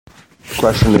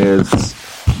question is,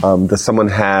 does someone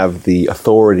have the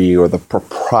authority or the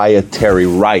proprietary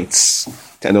rights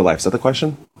to end their life? Is that the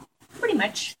question? Pretty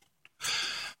much.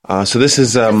 So this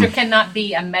is... there cannot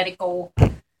be a medical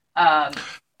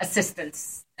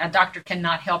assistance. A doctor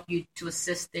cannot help you to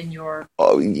assist in your...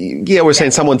 we're saying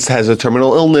someone has a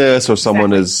terminal illness or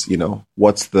someone is,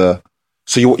 what's the...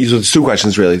 So there's two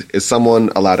questions, really. Is someone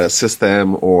allowed to assist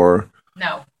them or...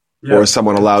 No. Or is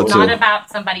someone allowed to... It's not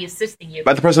about somebody assisting you.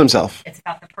 About the person himself. It's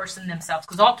about the person themselves,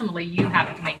 because ultimately you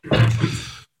have to make the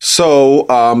choice. So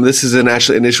this is an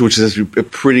issue which is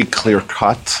pretty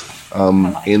clear-cut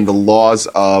in the laws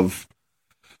of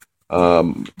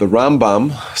the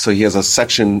Rambam. So he has a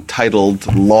section titled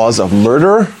 "Laws of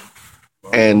Murder"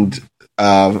 and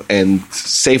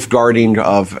safeguarding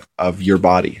of your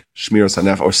body, shmiras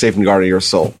hanefesh, or safeguarding your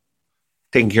soul,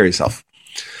 taking care of yourself.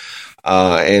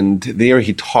 And there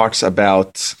he talks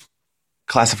about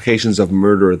classifications of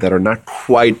murder that are not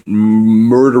quite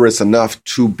murderous enough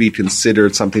to be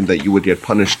considered something that you would get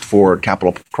punished for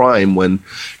capital crime when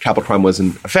capital crime was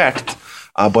in effect,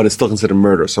 but it's still considered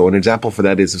murder. So an example for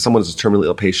that is if someone is a terminally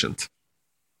ill patient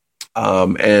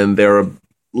and they're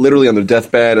literally on their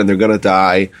deathbed and they're going to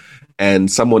die,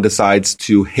 and someone decides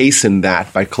to hasten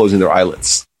that by closing their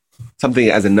eyelids. Something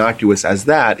as innocuous as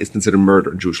that is considered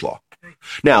murder in Jewish law.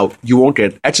 Now, you won't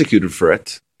get executed for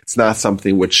it. It's not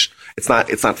something which, it's not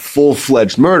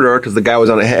full-fledged murder because the guy was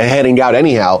heading out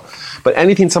anyhow. But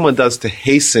anything someone does to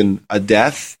hasten a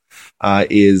death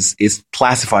is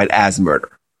classified as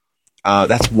murder.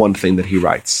 That's one thing that he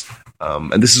writes.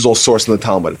 And this is all sourced in the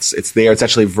Talmud. It's there. It's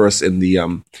actually a verse in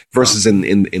the verses in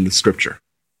the scripture.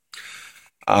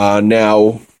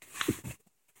 Now,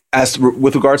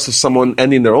 with regards to someone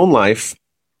ending their own life,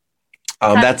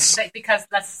 that's because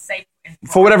let's say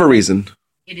for whatever reason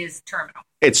it is terminal.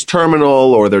 It's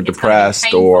terminal, or they're depressed,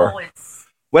 painful, or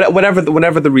whatever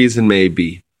the reason may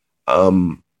be.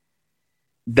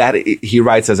 That he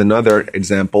writes as another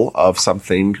example of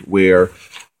something where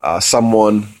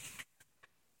someone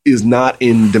is not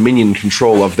in dominion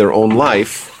control of their own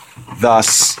life.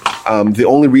 Thus, the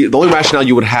only rationale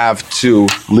you would have to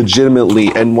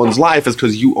legitimately end one's life is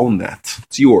because you own that.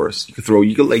 It's yours.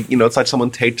 It's like someone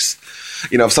takes,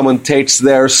 if someone takes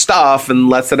their stuff and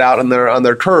lets it out on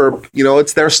their curb,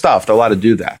 it's their stuff. They're allowed to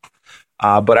do that.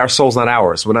 But our soul's not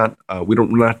ours. We're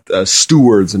not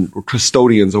stewards and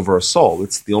custodians over our soul.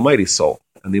 It's the Almighty's soul,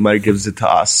 and the Almighty gives it to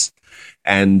us,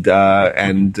 and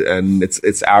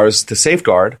it's ours to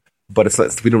safeguard. But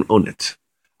we don't own it.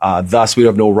 Thus, we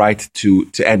have no right to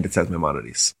end it, says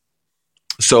Maimonides.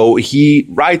 So he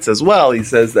writes as well. He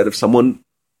says that if someone,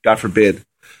 God forbid,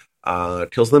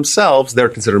 kills themselves, they're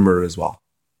considered murder as well,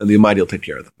 and the Almighty will take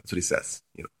care of them. That's what he says.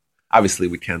 Obviously,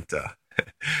 we can't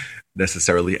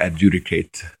necessarily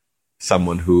adjudicate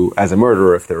someone who as a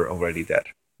murderer if they're already dead.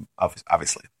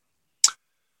 Obviously.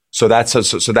 So that's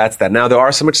that. Now there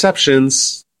are some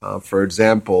exceptions. For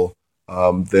example,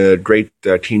 the great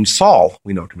King Saul,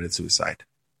 we know, committed suicide.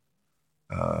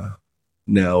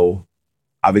 Now,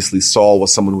 obviously, Saul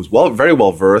was someone who was very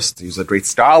well versed. He was a great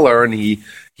scholar, and he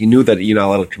knew that you're not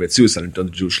allowed to commit suicide under the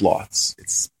Jewish law.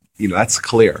 It's that's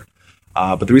clear.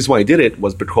 But the reason why he did it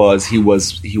was because he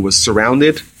was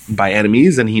surrounded by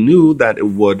enemies, and he knew that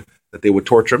they would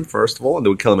torture him first of all, and they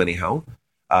would kill him anyhow.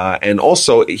 And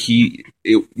also,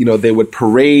 they would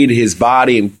parade his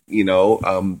body, and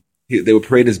they would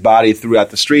parade his body throughout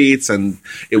the streets, and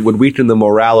it would weaken the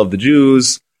morale of the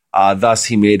Jews. Thus,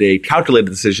 he made a calculated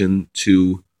decision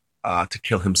to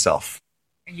kill himself.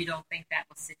 And you don't think that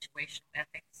was situational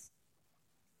ethics?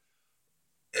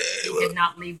 He did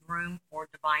not leave room for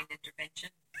divine intervention.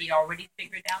 He already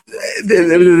figured out. That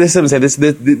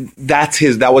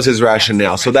was his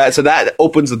rationale. So that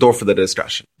opens the door for the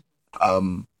discussion.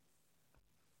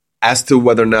 As to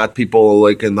whether or not people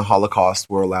like in the Holocaust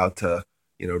were allowed to,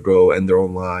 go end their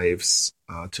own lives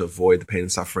to avoid the pain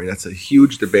and suffering, that's a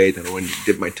huge debate, and I wouldn't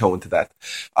dip my toe into that.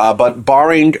 But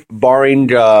barring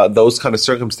those kind of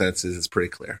circumstances, it's pretty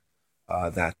clear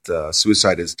that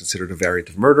suicide is considered a variant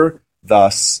of murder,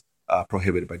 thus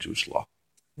prohibited by Jewish law.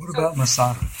 What about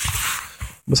Masada?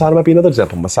 Masada might be another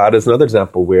example. Masada is another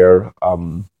example where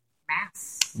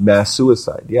mass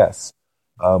suicide, yes.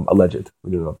 Alleged.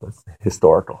 We don't know if that's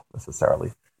historical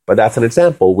necessarily, but that's an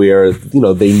example where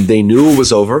they knew it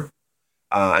was over,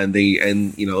 and the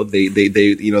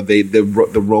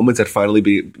Romans had finally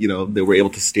they were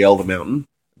able to scale the mountain,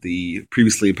 the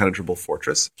previously impenetrable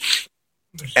fortress,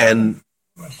 and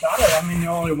Masada, the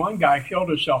only one guy killed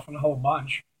himself in the whole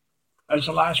bunch as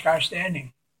the last guy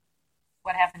standing.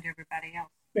 What happened to everybody else?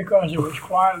 Because it was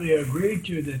quietly agreed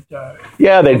to that.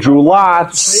 They drew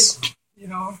lots. you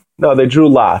know. No, they drew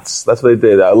lots. That's what they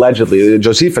did. Allegedly,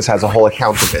 Josephus has a whole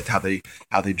account of it. How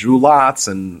they drew lots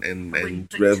and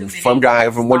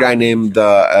from one guy named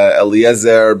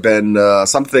Eliezer ben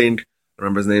something. I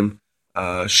remember his name.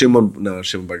 Shimon Bar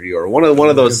Gior, one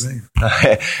of those.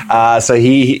 So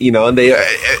he, and they,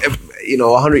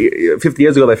 150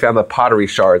 years ago, they found a pottery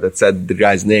shard that said the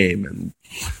guy's name, and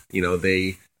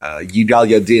they Yigal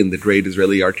Yadin, the great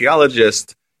Israeli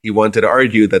archaeologist, he wanted to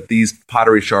argue that these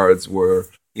pottery shards were,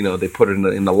 they put it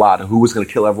in the lot, who was going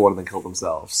to kill everyone and then kill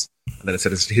themselves, and then it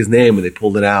said it's his name, and they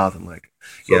pulled it out, and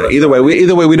either way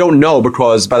we don't know,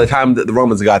 because by the time the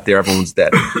Romans got there, everyone's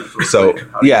dead. So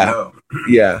yeah.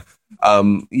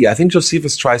 I think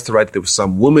Josephus tries to write that there was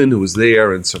some woman who was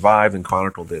there and survived and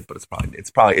chronicled it, but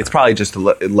it's probably just a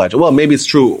legend. Well, maybe it's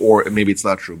true or maybe it's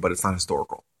not true, but it's not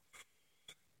historical.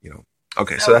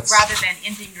 Okay, so that's rather than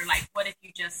ending your life. What if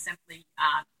you just simply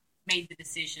made the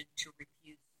decision to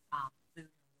refuse food and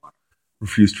water?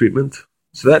 Refuse treatment.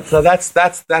 So that's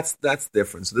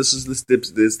different. So this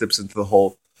dips into the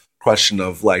whole question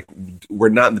of we're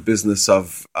not in the business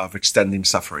of extending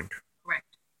suffering.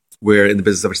 We're in the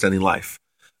business of extending life.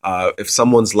 If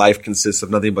someone's life consists of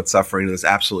nothing but suffering and there's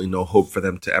absolutely no hope for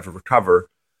them to ever recover,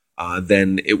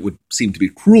 then it would seem to be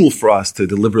cruel for us to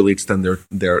deliberately extend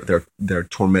their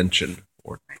tormention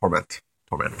or torment.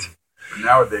 But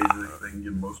nowadays, they can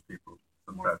give most people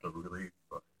some type of relief.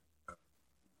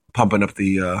 Pumping up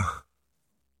the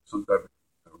some type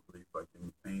of relief, like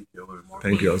in painkillers.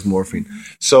 Painkillers, morphine.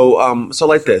 So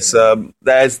like this.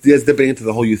 That's dipping into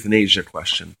the whole euthanasia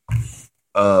question.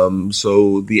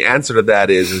 So the answer to that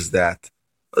is that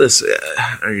this.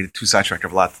 I need too sidetracked. I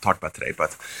have a lot to talk about today,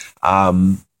 but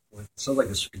it sounds like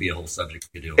this could be a whole subject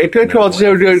we could do.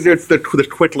 The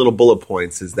quick little bullet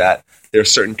points is that there are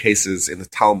certain cases in the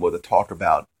Talmud that talk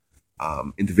about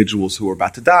individuals who were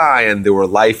about to die, and there were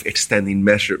life-extending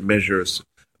measures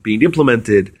being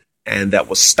implemented, and that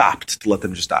was stopped to let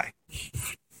them just die.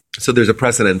 So there's a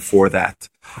precedent for that.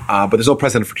 But there's no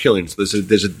precedent for killing. So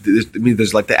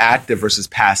there's like the active versus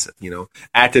passive.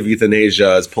 Active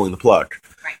euthanasia is pulling the plug.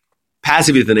 Right.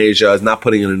 Passive euthanasia is not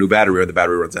putting in a new battery or the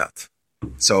battery runs out.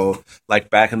 So,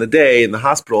 like back in the day in the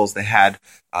hospitals, they had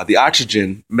the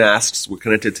oxygen masks were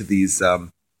connected to these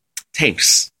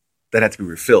tanks that had to be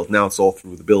refilled. Now it's all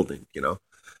through the building.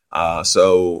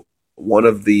 So one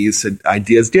of these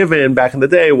ideas given back in the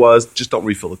day was just don't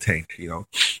refill the tank. You're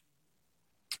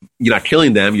not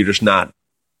killing them. You're just not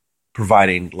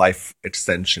providing life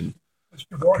extension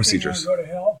procedures. Go to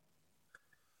hell?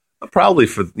 Probably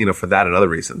for that and other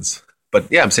reasons.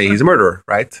 But yeah, I'm saying he's a murderer,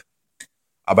 right?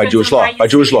 By Jewish law. By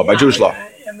Jewish law. I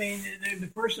mean, the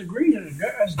person agreed and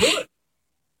let's do it.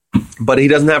 But he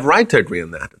doesn't have right to agree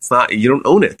on that. It's not. You don't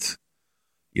own it.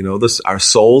 Our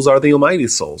souls are the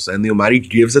Almighty's souls, and the Almighty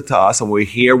gives it to us, and we're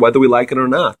here whether we like it or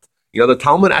not. The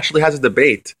Talmud actually has a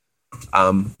debate.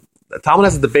 The Talmud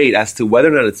has a debate as to whether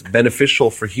or not it's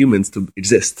beneficial for humans to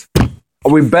exist.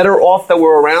 Are we better off that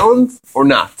we're around or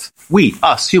not? We,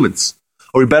 us, humans.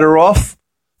 Are we better off?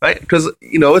 Right? Because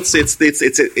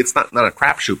it's not a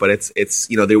crapshoot, but it's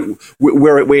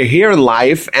we're here in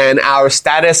life, and our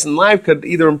status in life could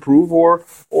either improve or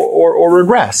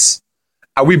regress.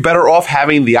 Are we better off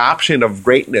having the option of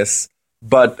greatness,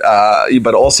 but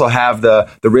also have the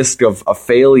risk of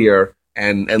failure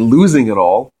and losing it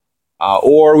all?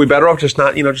 Or are we better off just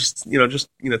not,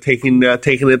 taking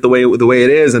it the way it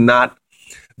is and not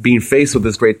being faced with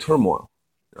this great turmoil?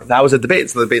 That was a debate.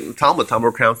 So the debate in the Talmud.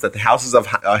 Talmud recounts that the houses of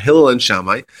Hillel and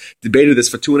Shammai debated this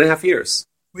for 2.5 years.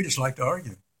 We just like to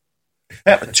argue.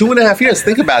 Yeah, 2.5 years.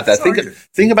 Think about that.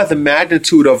 Think about the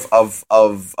magnitude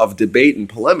of debate and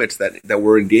polemics that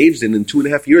were engaged in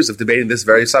 2.5 years of debating this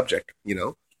very subject.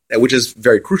 Which is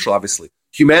very crucial. Obviously,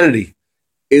 humanity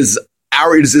is.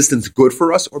 Our existence good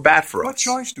for us or bad for us? What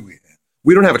choice do we have?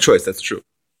 We don't have a choice, that's true.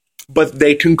 But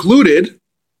they concluded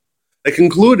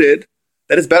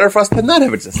that it's better for us to not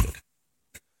have existed.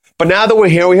 But now that we're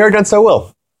here against our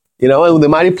will. And the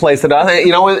mighty place that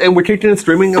and we're kicking and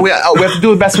streaming, and we have to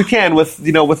do the best we can with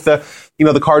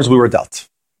the cards we were dealt.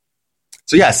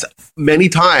 So yes, many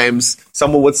times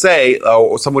someone would say,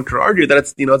 or someone could argue that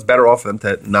it's better off for them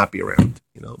to not be around.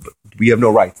 But we have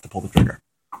no rights to pull the trigger.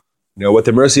 With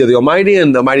the mercy of the Almighty,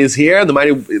 and the Almighty is here, and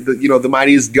the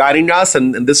Almighty is guiding us,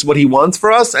 and this is what He wants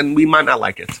for us, and we might not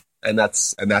like it, and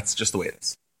that's just the way it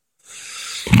is.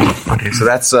 Okay, so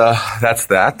that's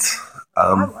that.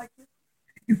 I like it.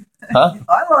 Huh?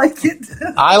 I like it.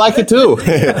 I like it too.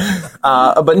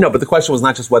 But the question was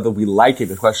not just whether we like it.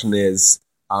 The question is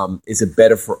it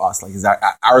better for us? Like, is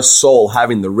our soul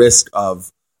having the risk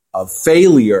of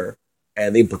failure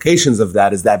And the implications of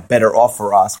that is that better off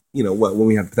for us, when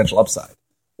we have potential upside,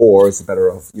 or is it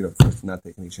better off, for us to not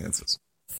take any chances?